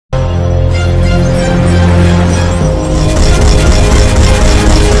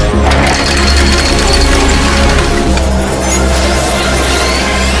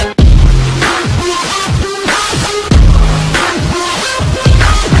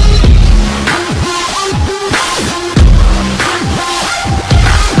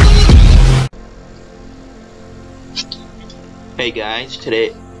Hey guys,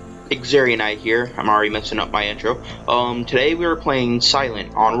 today Xerianite here. I'm already messing up my intro. Today we are playing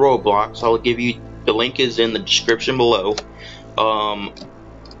Silent on Roblox. I'll give you the link is in the description below. I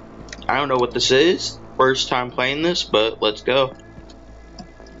don't know what this is. First time playing this, but let's go.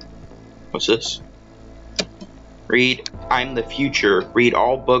 What's this? Read I'm the future. Read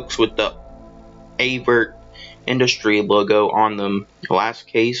all books with the Avert Industry logo on them. The last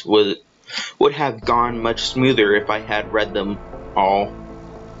case would have gone much smoother if I had read them all.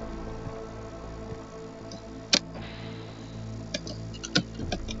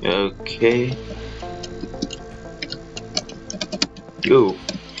 Okay. Ooh.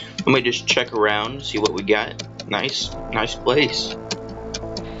 Let me just check around, see what we got. Nice place.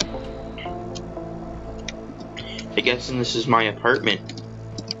 I guess this is my apartment.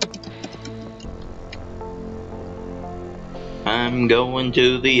 I'm going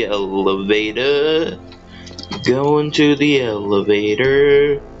to the elevator. Going to the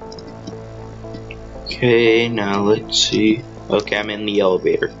elevator. Okay, now let's see. Okay, I'm in the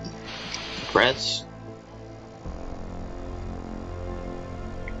elevator. Press.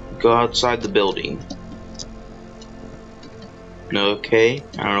 Go outside the building. Okay,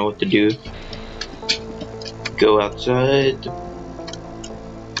 I don't know what to do. Go outside.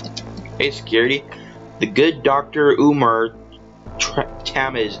 Hey, security. The good Dr. Umar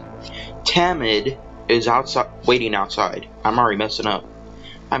Tamid is outside, waiting outside. I'm already messing up.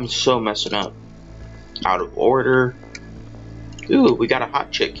 I'm so messing up. Out of order. Ooh, we got a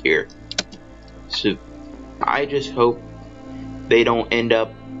hot chick here. So, I just hope they don't end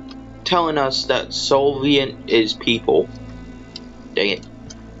up telling us that Solviant is people. Dang it.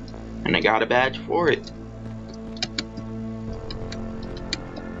 And I got a badge for it.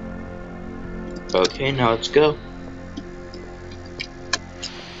 Okay, now let's go.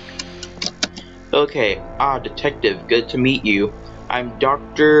 Okay, detective, good to meet you. I'm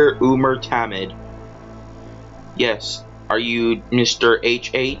Dr. Umar Tamid. Yes, are you Mr.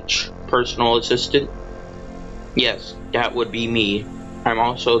 HH, personal assistant? Yes, that would be me. I'm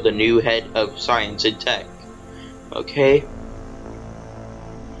also the new head of science and tech. Okay?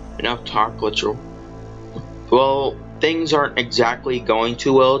 Enough talk, let's roll. Well, things aren't exactly going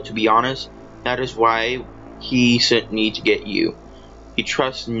too well, to be honest. That is why he sent me to get you. He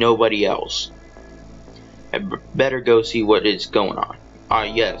trusts nobody else. I better go see what is going on.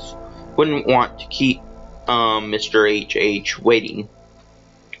 Yes. Wouldn't want to keep Mr. HH waiting.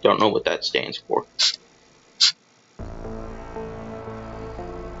 Don't know what that stands for.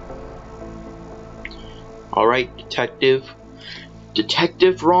 Alright, detective.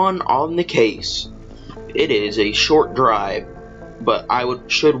 Detective Ron on the case. It is a short drive, but I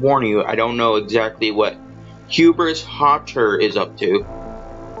should warn you, I don't know exactly what Hubris Hotter is up to.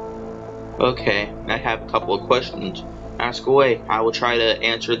 Okay, I have a couple of questions. Ask away. I will try to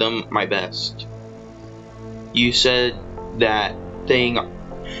answer them my best. You said that thing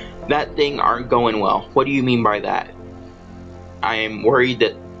aren't going well. What do you mean by that? I'm worried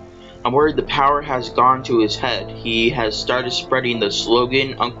the power has gone to his head. He has started spreading the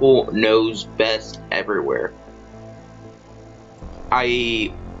slogan Uncle Knows Best everywhere.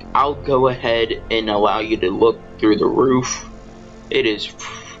 I'll go ahead and allow you to look through the roof. It is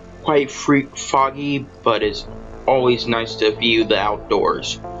quite foggy, but it's always nice to view the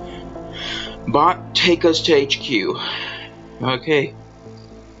outdoors. Bot, take us to HQ. Okay.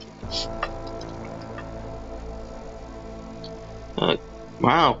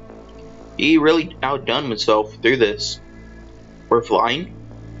 Wow. He really outdone himself through this. We're flying?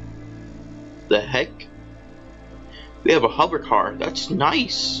 The heck? We have a hover car. That's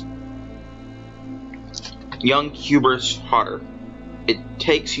nice. Young Hubris Hotter. It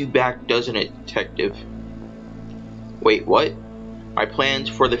takes you back, doesn't it, detective? Wait, what? My plans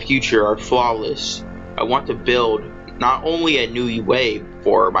for the future are flawless. I want to build not only a new way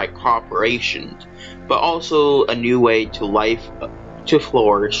for my corporations, but also a new way to life to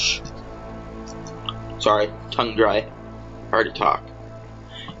flourish. Sorry, tongue dry. Hard to talk.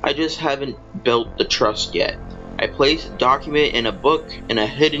 I just haven't built the trust yet. I placed a document in a book in a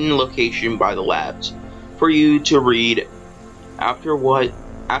hidden location by the labs for you to read. After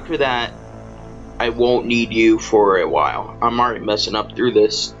that, I won't need you for a while. I'm already messing up through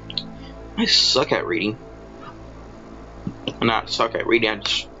this. I suck at reading. I'm not suck at reading, I'm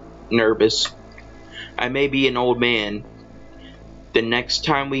just nervous. I may be an old man. The next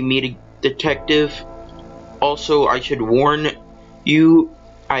time we meet a detective. Also, I should warn you,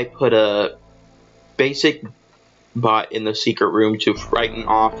 I put a basic bot in the secret room to frighten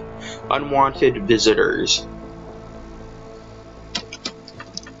off unwanted visitors.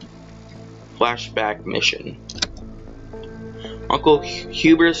 Flashback mission. Uncle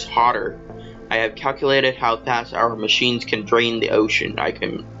Hubris Hotter, I have calculated how fast our machines can drain the ocean. I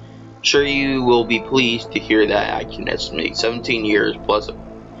can sure you will be pleased to hear that I can estimate 17 years plus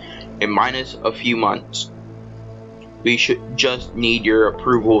and minus a few months. We should just need your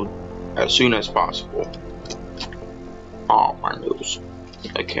approval as soon as possible. Oh, my nose.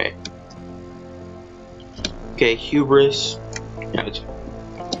 Okay. Okay, Hubris.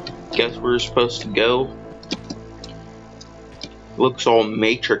 Guess we're supposed to go. Looks all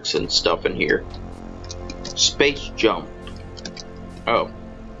Matrix and stuff in here. Space jump. Oh.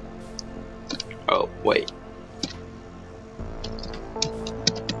 Oh, wait.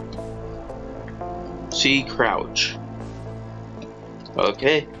 C crouch.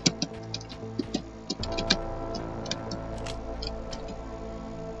 Okay.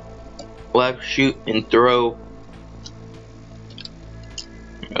 Left shoot and throw.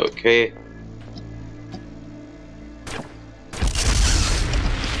 Okay.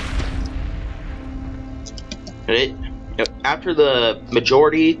 After the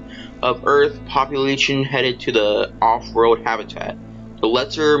majority of Earth population headed to the off-road habitat, the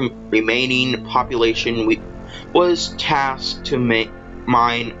lesser remaining population was tasked to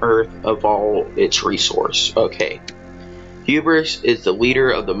mine Earth of all its resource. Okay. Hubris is the leader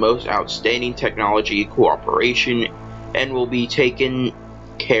of the most outstanding technology cooperation and will be taking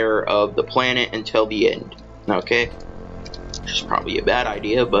care of the planet until the end. Okay? Which is probably a bad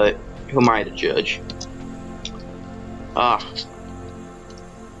idea, but who am I to judge?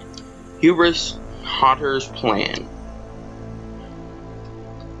 Hubris Hotter's plan.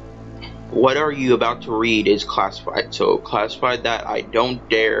 What are you about to read is classified, so classified that I don't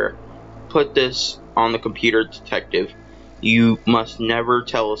dare put this on the computer, detective. You must never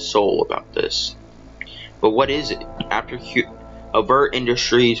tell a soul about this. But what is it? After Avert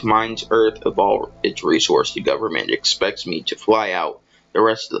Industries mines Earth of all its resource, the government expects me to fly out the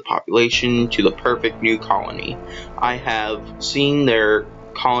rest of the population to the perfect new colony. I have seen their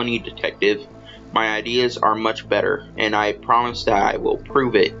colony, detective. My ideas are much better, and I promise that I will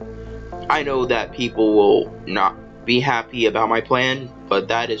prove it. I know that people will not be happy about my plan, but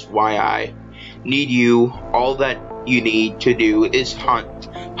that is why I need you. All that you need to do is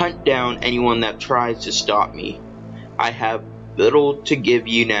hunt down anyone that tries to stop me. I have little to give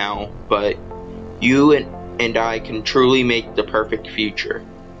you now, but you and I can truly make the perfect future.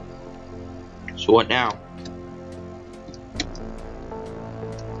 So what now?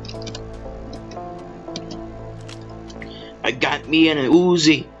 I got me an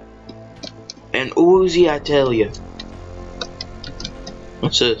Uzi. An Uzi, I tell you.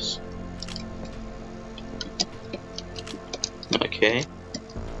 What's this? Okay.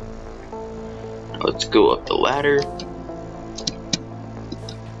 Let's go up the ladder.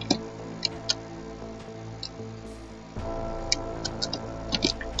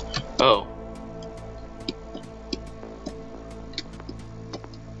 Oh.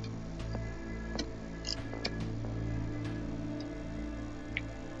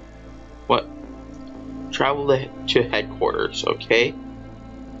 What? Travel to headquarters, okay?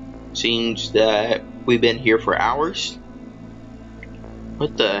 Seems that we've been here for hours.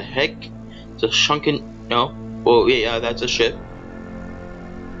 What the heck? It's a shrunken... No? Oh, yeah, that's a ship.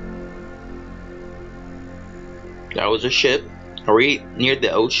 That was a ship. Are we near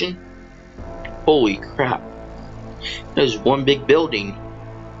the ocean? Holy crap. There's one big building.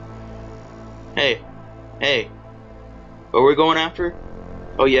 Hey. Hey. What are we going after?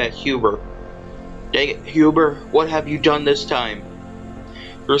 Oh yeah, Huber. Dang it, Huber. What have you done this time?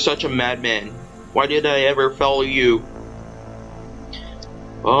 You're such a madman. Why did I ever follow you?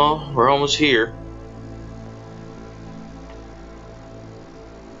 Well, we're almost here.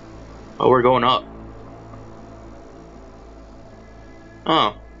 Oh, we're going up.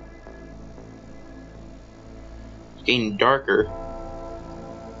 Oh. It's getting darker.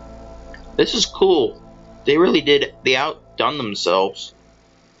 This is cool. They really did. They outdone themselves.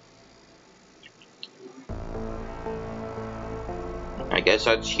 I guess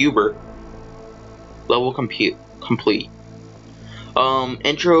that's Huber. Level complete.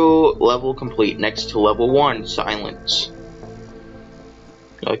 Intro level complete. Next to level 1, silence.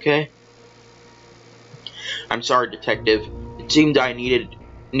 Okay. I'm sorry, detective. It seemed I needed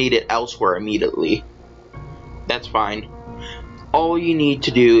elsewhere immediately. That's fine. All you need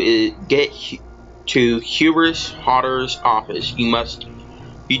to do is get to Hubris Hotter's office.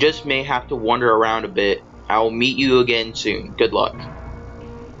 You just may have to wander around a bit. I'll meet you again soon. Good luck.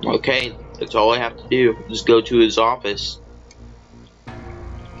 Okay, that's all I have to do. Just go to his office.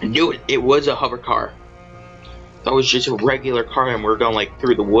 I knew it. It was a hover car. That was just a regular car, and we're going like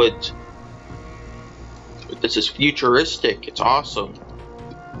through the woods. This is futuristic. It's awesome.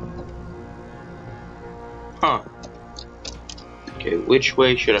 Huh. Okay, which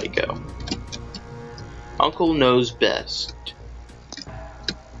way should I go? Uncle knows best.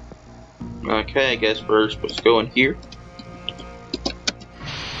 Okay, I guess we're supposed to go in here.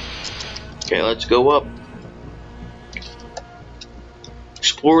 Okay, let's go up.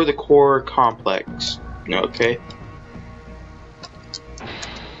 Explore the core complex. Okay.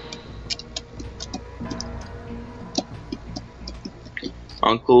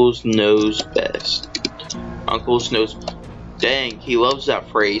 Uncle's knows best. Uncle's knows. Dang, he loves that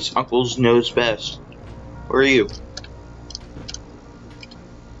phrase. Uncle's knows best. Where are you?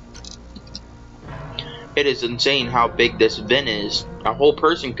 It is insane how big this vent is. A whole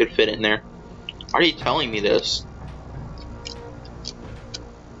person could fit in there. Why are you telling me this?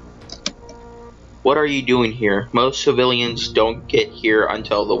 What are you doing here? Most civilians don't get here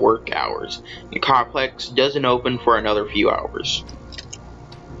until the work hours. The complex doesn't open for another few hours.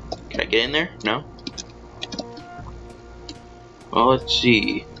 Can I get in there? No? Well, let's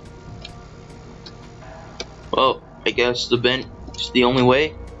see. Well, I guess the vent is the only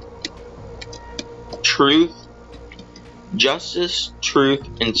way. Truth, justice, truth,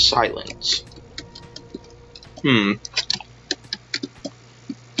 and silence. Do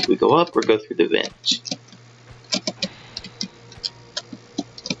we go up or go through the vents?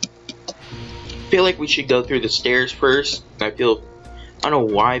 I feel like we should go through the stairs first. I don't know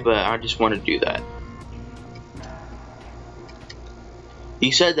why, but I just want to do that. He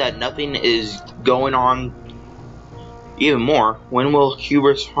said that nothing is going on. Even more, when will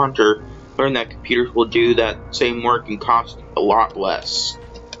Hubris Hunter learn that computers will do that same work and cost a lot less?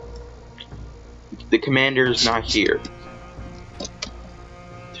 The commander is not here.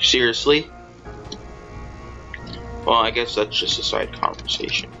 Seriously? Well, I guess that's just a side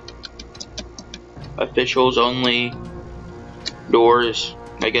conversation. Officials only. Doors.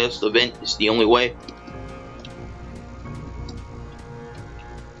 I guess the vent is the only way.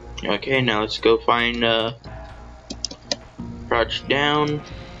 Okay, now let's go find crouch down.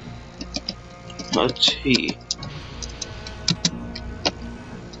 Let's see.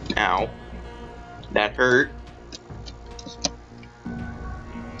 Ow. That hurt.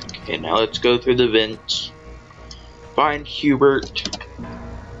 Okay, now let's go through the vents. Find Hubert.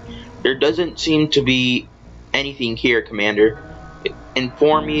 There doesn't seem to be anything here, Commander.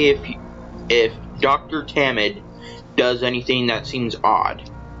 Inform me if Dr. Tamid does anything that seems odd.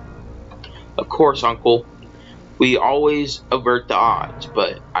 Of course, Uncle. We always avert the odds,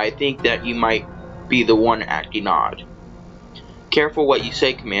 but I think that you might be the one acting odd. Careful what you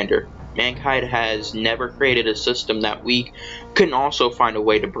say, Commander. Mankind has never created a system that we couldn't also find a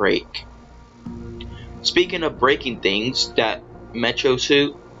way to break. Speaking of breaking things, that Mecho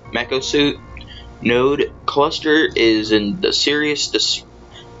suit node cluster is in the serious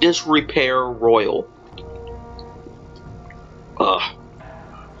disrepair royal.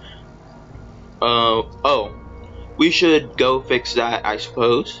 Oh, we should go fix that, I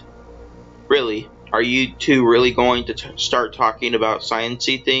suppose. Really? Are you two really going to start talking about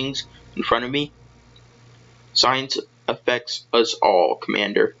sciencey things in front of me? Science affects us all,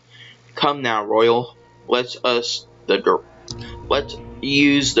 Commander. Come now, Royal. Let's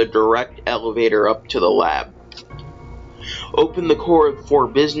use the direct elevator up to the lab. Open the core for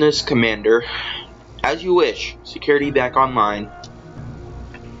business, Commander. As you wish. Security back online.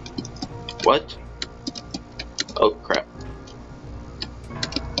 What? Oh, crap.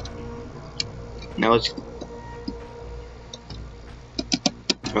 Now let's...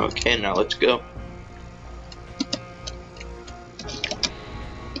 Okay, now let's go.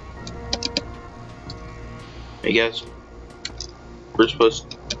 I guess we're supposed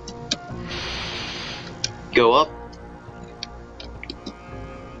to go up.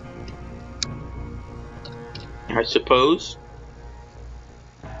 I suppose.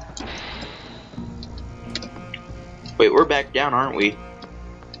 Wait, we're back down, aren't we?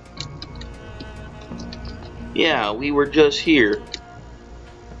 Yeah, we were just here.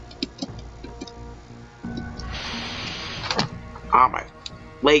 Ah, my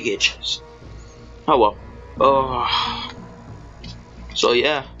leg itches. Oh well. Oh. So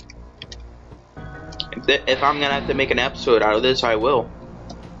yeah. If I'm gonna have to make an episode out of this, I will.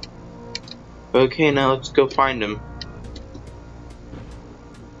 Okay, now let's go find him.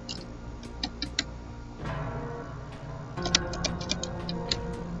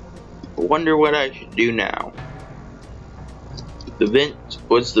 I wonder what I should do now. The vent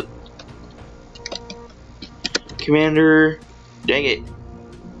was the... Commander... Dang it.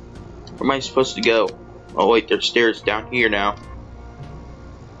 Where am I supposed to go? Oh wait, there's stairs down here now.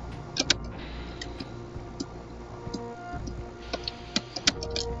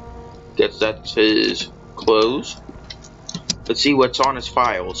 Guess that's his clothes. Let's see what's on his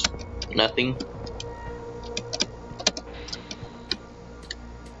files. Nothing.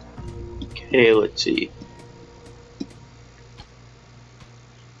 Okay, let's see.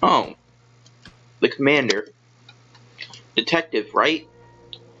 Oh, the commander. Detective, right?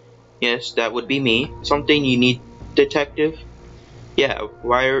 Yes, that would be me. Something you need, detective? Yeah,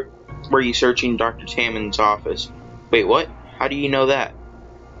 why were you searching Dr. Tammond's office? Wait, what? How do you know that?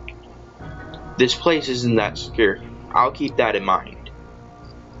 This place isn't that secure. I'll keep that in mind.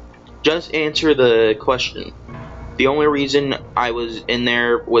 Just answer the question. The only reason I was in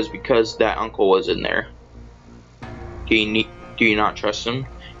there was because that uncle was in there. Do you not trust him?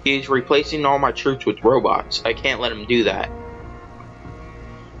 He's replacing all my troops with robots. I can't let him do that.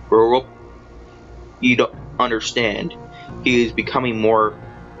 Grow up. You don't understand. He is becoming more...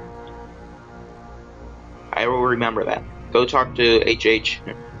 I will remember that. Go talk to HH.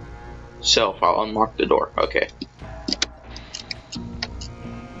 Self, I'll unlock the door. Okay.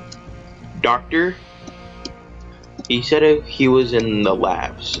 Doctor? He said he was in the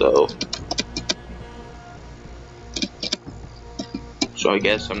lab, so I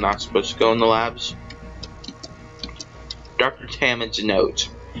guess I'm not supposed to go in the labs. Dr. Tammond's notes.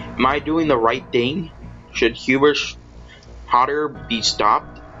 Am I doing the right thing? Should Hubert Potter be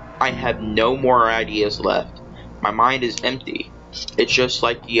stopped? I have no more ideas left. My mind is empty. It's just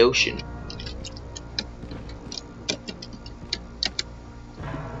like the ocean.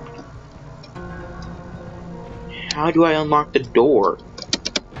 How do I unlock the door?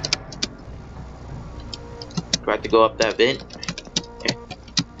 Do I have to go up that vent?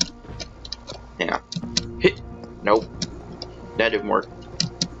 Yeah. Hit. Nope. That didn't work.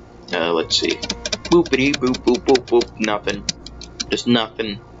 Let's see. Boopity boop boop boop boop. Nothing. Just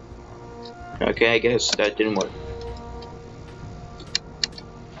nothing. Okay, I guess that didn't work.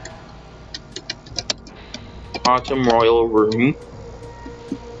 Autumn Royal Room.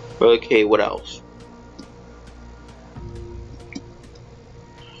 Okay, what else?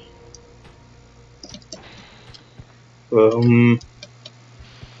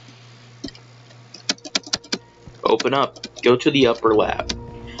 Open up. Go to the upper lab.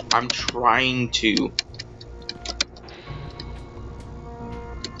 I'm trying to.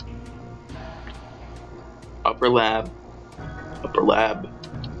 Upper lab. Upper lab.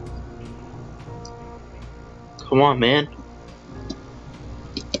 Come on, man.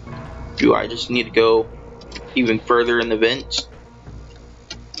 Do I just need to go even further in the vents?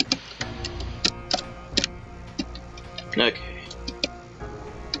 Okay.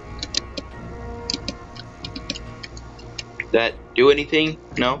 That do anything?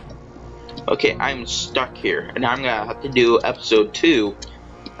 No? Okay, I'm stuck here, and I'm gonna have to do episode 2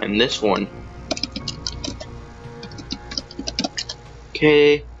 and this one.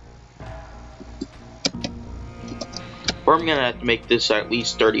 Okay. Or I'm gonna have to make this at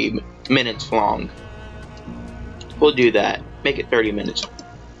least 30 minutes long. We'll do that. Make it 30 minutes.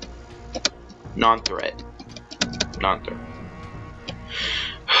 Non-threat. Non-threat.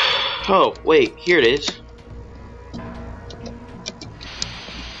 Oh, wait, here it is.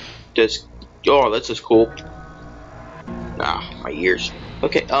 Just, oh, this is cool. Ah, my ears.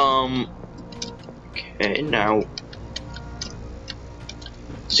 Okay, okay, now.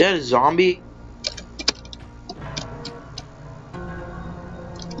 Is that a zombie?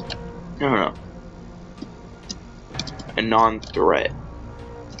 I don't know. A non-threat.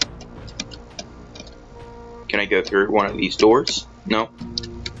 Can I go through one of these doors? No.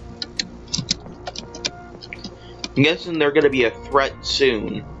 I'm guessing they're gonna be a threat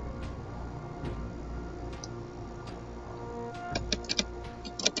soon.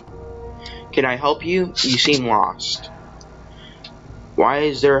 Can I help you? You seem lost. Why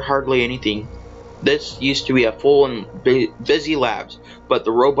is there hardly anything? This used to be a full and busy labs, but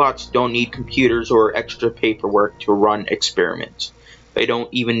the robots don't need computers or extra paperwork to run experiments. They don't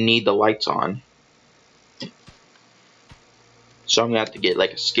even need the lights on. So I'm gonna have to get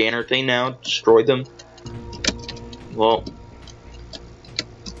like a scanner thing now, destroy them. Well,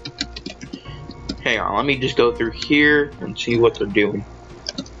 hang on, let me just go through here and see what they're doing.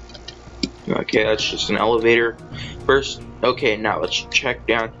 Okay, that's just an elevator. First, okay, now let's check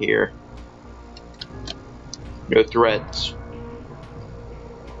down here. No threats.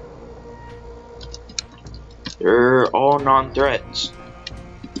 They're all non-threats.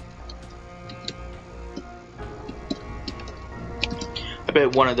 I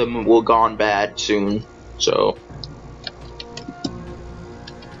bet one of them will gone bad soon, so.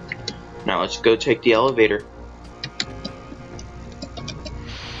 Now let's go take the elevator.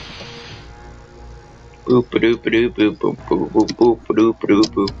 Boop a doop a doop boop boop boop boop boop a doop a doop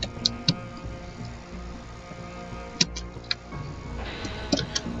boop.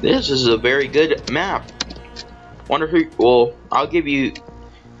 This is a very good map. Wonder who, well, I'll give you,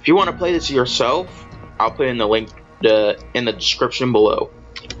 if you want to play this yourself, I'll put in the link in the description below.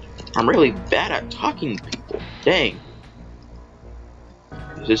 I'm really bad at talking to people. Dang.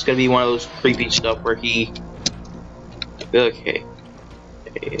 Is this gonna be one of those creepy stuff where he... Okay.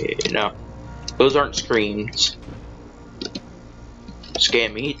 No. Those aren't screens.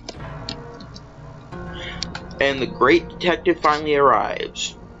 Scam meat. And the great detective finally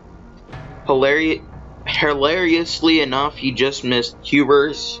arrives. Hilariously enough, he just missed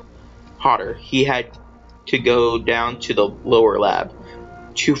Huber's Potter. He had to go down to the lower lab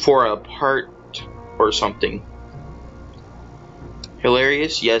for a part or something.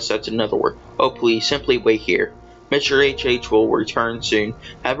 Hilarious? Yes, that's another word. Oh, please, simply wait here. Mr. HH will return soon.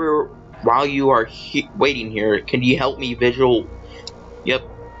 However, while you are waiting here, can you help me visual? Yep.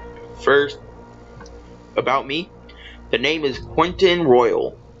 First, about me. The name is Quentin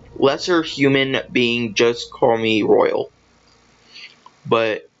Royal. Lesser human being, just call me Royal.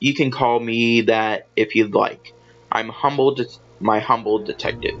 But you can call me that if you'd like. I'm my humble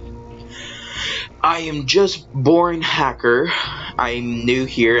detective. I am just boring hacker. I'm new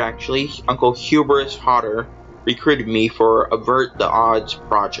here actually. Uncle Hubris Potter recruited me for Avert the Odds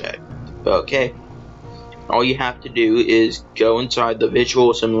project. Okay. All you have to do is go inside the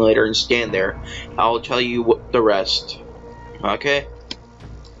visual simulator and stand there. I'll tell you the rest. Okay?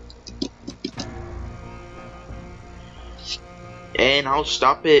 And I'll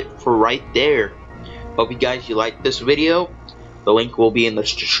stop it for right there. Hope you guys liked this video. The link will be in the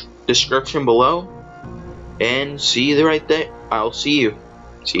description below. And see you right there. I'll see you.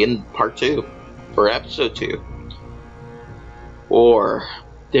 See you in part 2. For episode 2. Or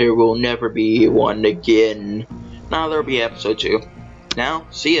there will never be one again. Now there'll be episode 2. Now,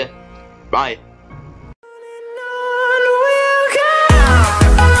 see ya. Bye.